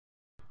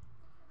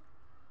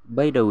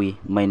By the way,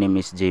 my name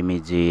is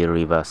Jamie J.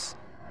 Rivas.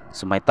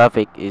 So my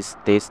topic is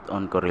test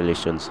on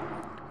correlations.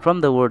 From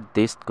the word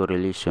test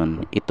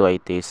correlation, ito ay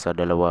test sa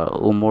dalawa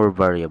o more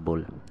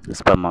variable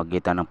sa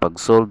pamamagitan ng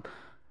pag-solve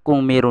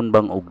kung meron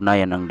bang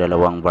ugnayan ang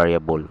dalawang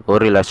variable o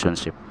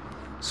relationship.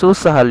 So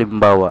sa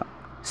halimbawa,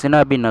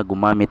 sinabi na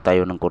gumamit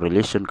tayo ng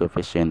correlation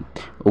coefficient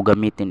o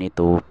gamitin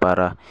ito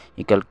para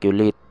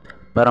i-calculate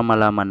para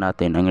malaman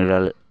natin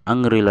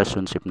ang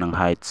relationship ng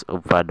heights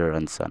of father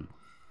and son.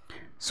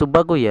 So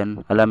bago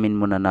yan, alamin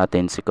muna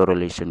natin si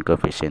correlation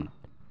coefficient.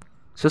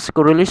 So si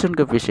correlation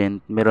coefficient,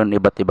 meron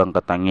iba't ibang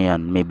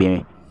katangian.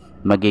 Maybe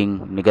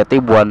maging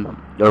negative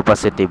 1 or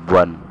positive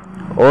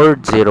 1 or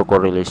zero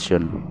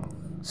correlation.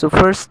 So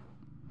first,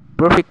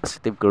 perfect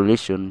positive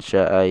correlation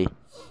siya ay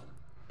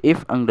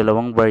if ang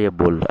dalawang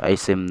variable ay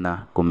same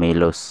na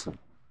kumilos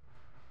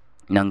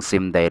ng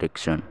same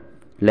direction.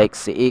 Like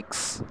si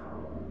x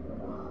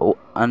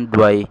and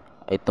y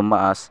ay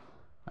tumaas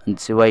and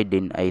si y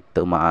din ay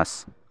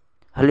tumaas.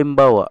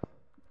 Halimbawa,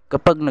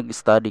 kapag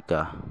nag-study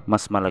ka,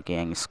 mas malaki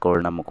ang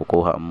score na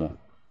makukuha mo.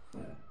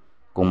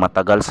 Kung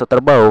matagal sa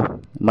trabaho,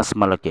 mas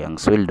malaki ang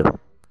sweldo.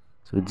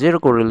 So,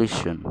 zero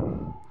correlation.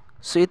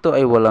 So, ito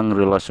ay walang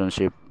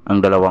relationship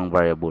ang dalawang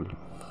variable.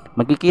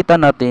 Makikita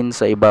natin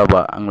sa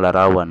ibaba ang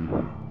larawan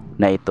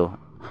na ito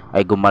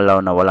ay gumalaw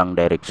na walang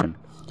direction.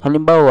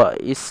 Halimbawa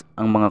is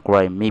ang mga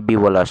crime, maybe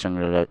wala siyang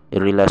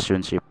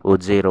relationship o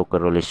zero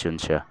correlation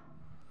siya.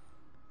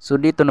 So,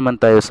 dito naman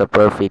tayo sa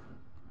perfect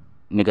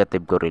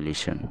negative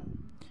correlation.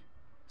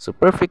 So,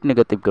 perfect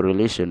negative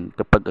correlation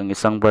kapag ang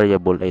isang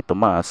variable ay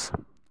tumaas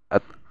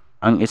at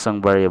ang isang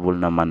variable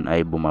naman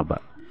ay bumaba.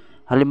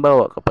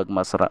 Halimbawa, kapag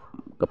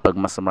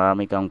mas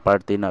marami kang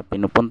party na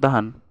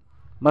pinupuntahan,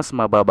 mas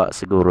mababa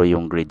siguro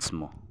yung grades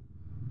mo.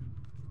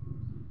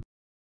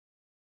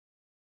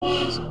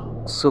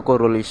 So,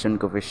 correlation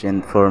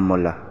coefficient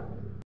formula.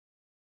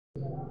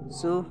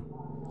 So,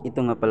 ito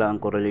nga pala ang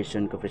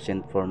correlation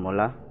coefficient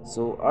formula.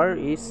 So,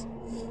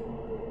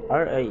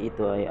 Ri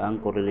ito ay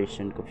ang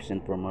correlation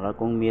coefficient formula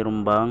kung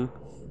meron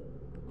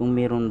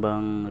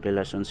bang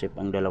relationship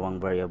ang dalawang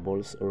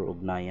variables or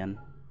ugnayan.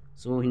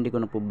 So hindi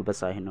ko na po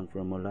babasahin ang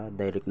formula,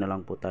 direct na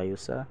lang po tayo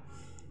sa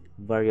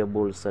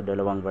variables, sa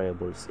dalawang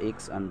variables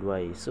x and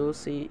y. So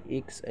si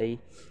x ay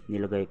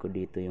nilagay ko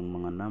dito yung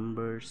mga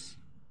numbers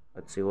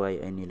at si y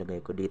ay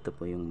nilagay ko dito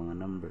po yung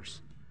mga numbers.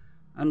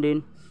 And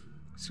then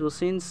so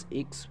since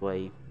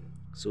xy,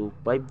 so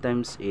 5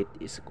 times 8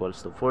 is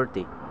equals to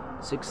 40.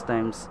 6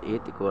 times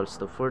 8 equals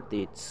to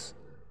 48.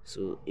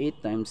 So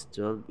 8 times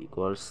 12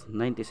 equals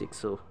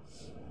 96.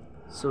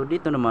 So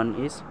dito naman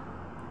is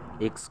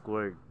x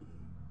squared.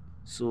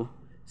 So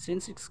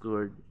since x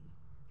squared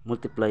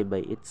multiply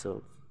by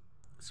itself,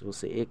 so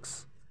si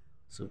x,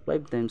 so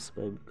 5 times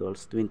 5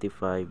 equals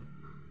 25,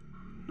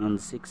 and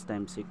 6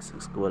 times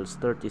 6 equals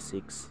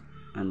 36,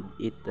 and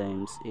 8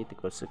 times 8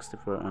 equals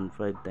 64, and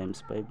 5 times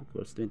 5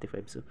 equals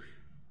 25.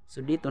 So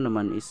dito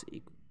naman is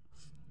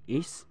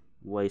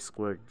y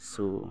squared.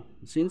 So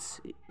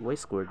since y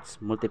squared is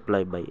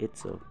multiply by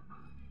itself,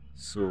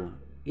 so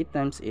 8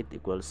 times 8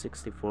 equals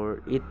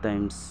 64, 8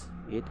 times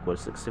 8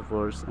 equals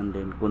 64, and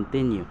then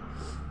continue,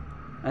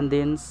 and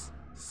then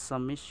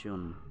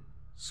summation.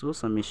 So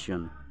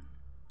summation,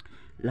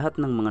 lahat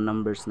ng mga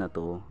numbers na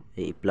to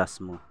ay i-plus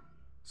mo.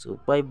 So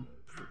 5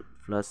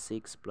 plus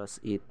 6 plus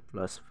 8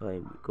 plus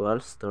 5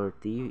 equals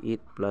 30.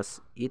 8 plus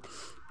 8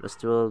 plus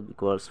 12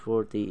 equals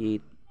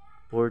 48.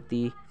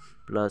 40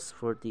 plus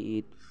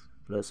 48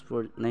 plus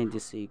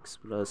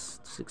 96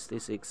 plus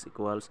 66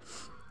 equals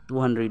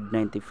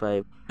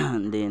 295.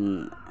 And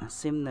then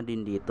same na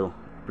din dito,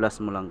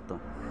 plus mo lang to.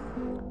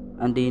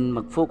 And then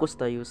mag-focus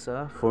tayo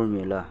sa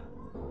formula.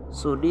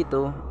 So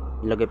dito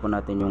ilagay po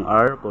natin yung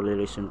R,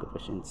 correlation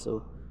coefficient.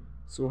 So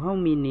how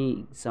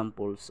many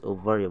samples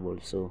of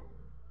variables? So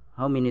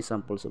how many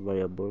samples of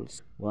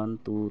variables?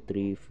 1 2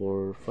 3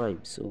 4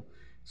 5. So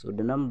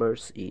the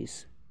numbers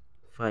is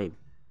 5.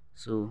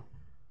 So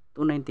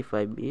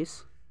 295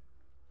 is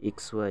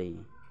xy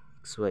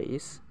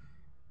is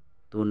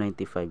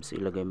 295.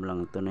 So ilagay mo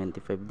lang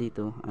 295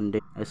 dito, and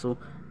then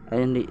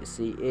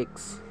si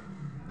x,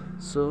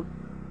 so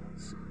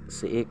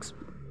si x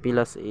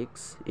plus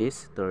x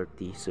is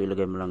 30. So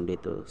ilagay mo lang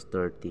dito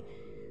 30.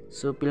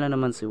 So pila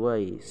naman si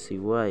y?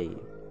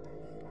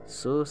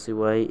 So si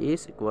y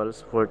is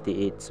equals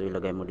 48. So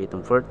ilagay mo dito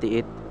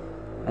 48,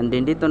 and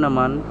then dito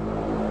naman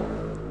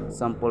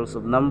samples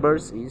of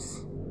numbers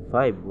is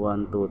 5.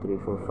 1 2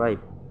 3 4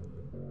 5.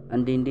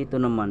 And then dito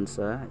naman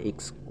sa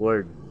x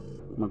squared,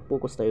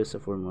 mag-focus tayo sa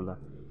formula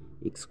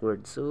x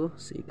squared. So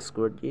si x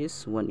squared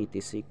is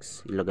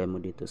 186. Ilagay mo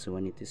dito sa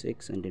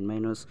 186, and then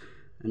minus,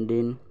 and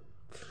then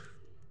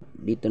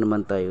dito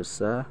naman tayo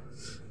sa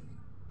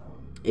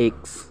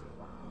x.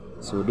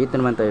 So dito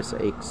naman tayo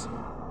sa x.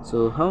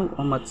 So how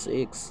much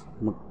x?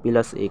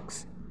 Magpilas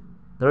x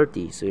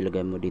 30. So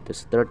ilagay mo dito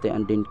sa 30,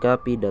 and then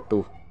copy the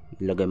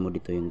 2. Ilagay mo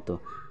dito yung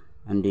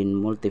 2, and then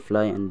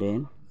multiply, and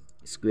then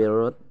square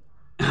root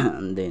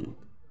and then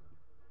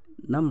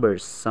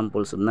numbers,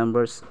 samples of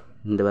numbers,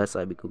 hindi ba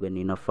sabi ko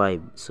ganina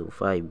 5. So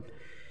 5.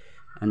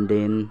 and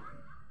then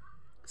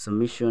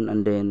summation,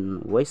 and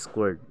then y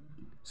squared.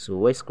 So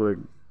y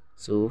squared,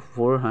 so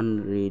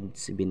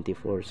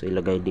 474. So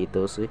ilagay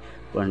dito si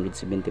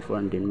 474,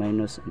 and then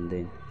minus, and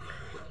then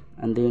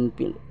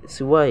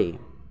si y,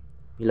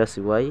 pila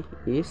si y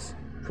is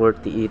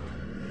 48.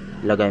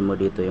 Ilagay mo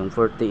dito yung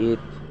 48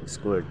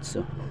 squared.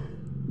 So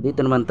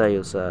dito naman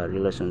tayo sa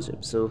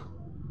relationship. So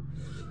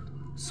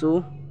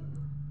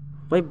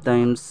 5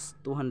 times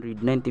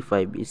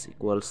 295 is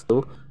equals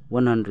to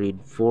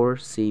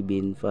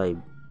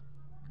 104.75.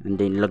 And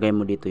then ilagay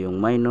mo dito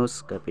yung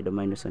minus, copy the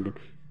minus, and then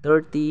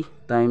 30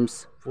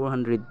 times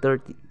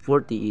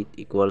 448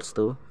 equals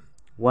to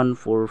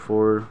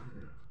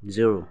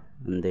 1440,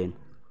 and then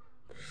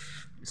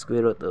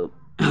square root of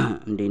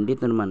and then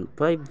dito naman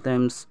 5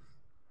 times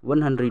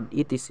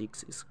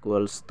 186 is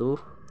equals to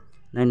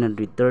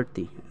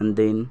 930, and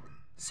then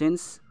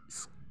since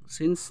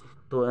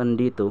to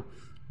andito,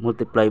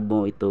 multiply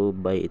mo ito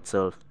by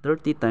itself.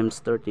 30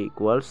 times 30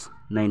 equals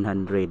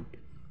 900,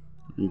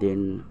 and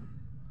then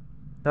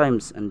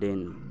times, and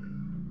then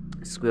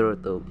square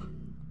root of,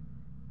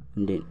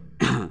 and then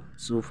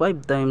so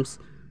 5 times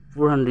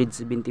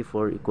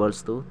 474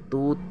 equals to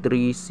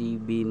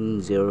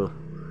 2370,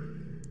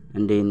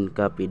 and then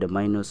copy the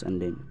minus, and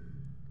then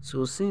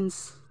so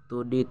since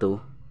to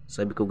dito,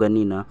 sabi ko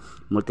ganina,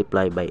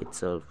 multiply by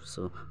itself.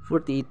 So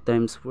 48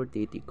 times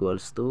 48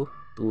 equals to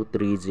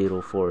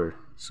 2304.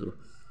 So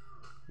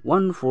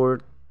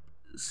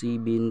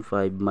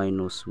 1475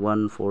 minus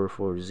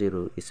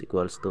 1440 is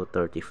equals to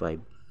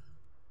 35,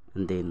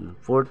 and then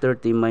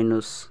 430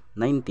 minus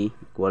 90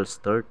 equals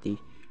 30,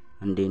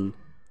 and then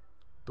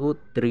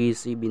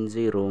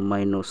 2370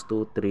 minus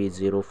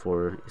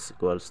 2304 is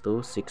equals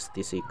to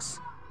 66,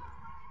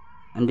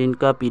 and then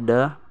copy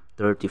the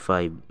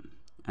 35,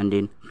 and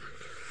then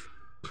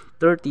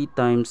 30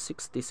 times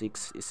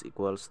 66 is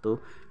equals to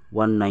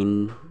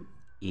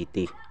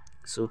 1980.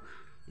 So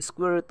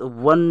square root of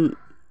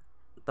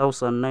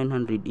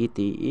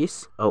 1980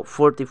 is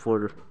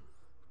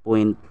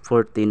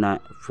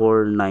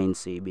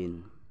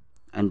 44.497,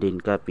 and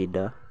then copy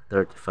the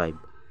 35.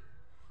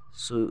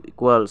 So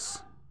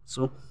equals,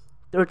 so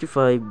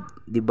 35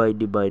 divide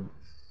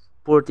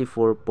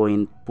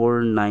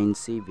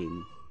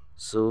 44.497.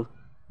 So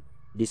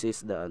this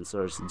is the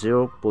answers,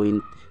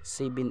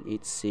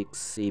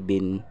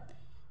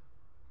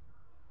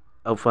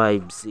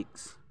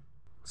 0.78656.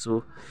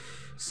 So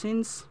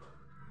since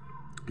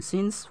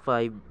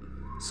 5,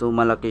 so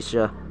malaki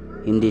siya,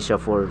 hindi siya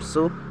 4,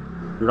 so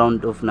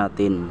round off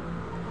natin.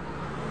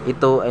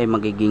 Ito ay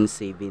magiging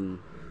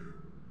 7,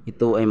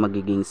 ito ay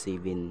magiging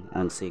 7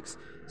 ang 6.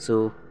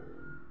 So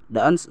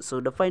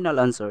the final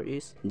answer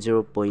is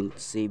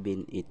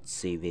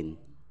 0.787.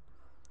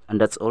 And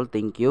that's all.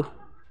 Thank you.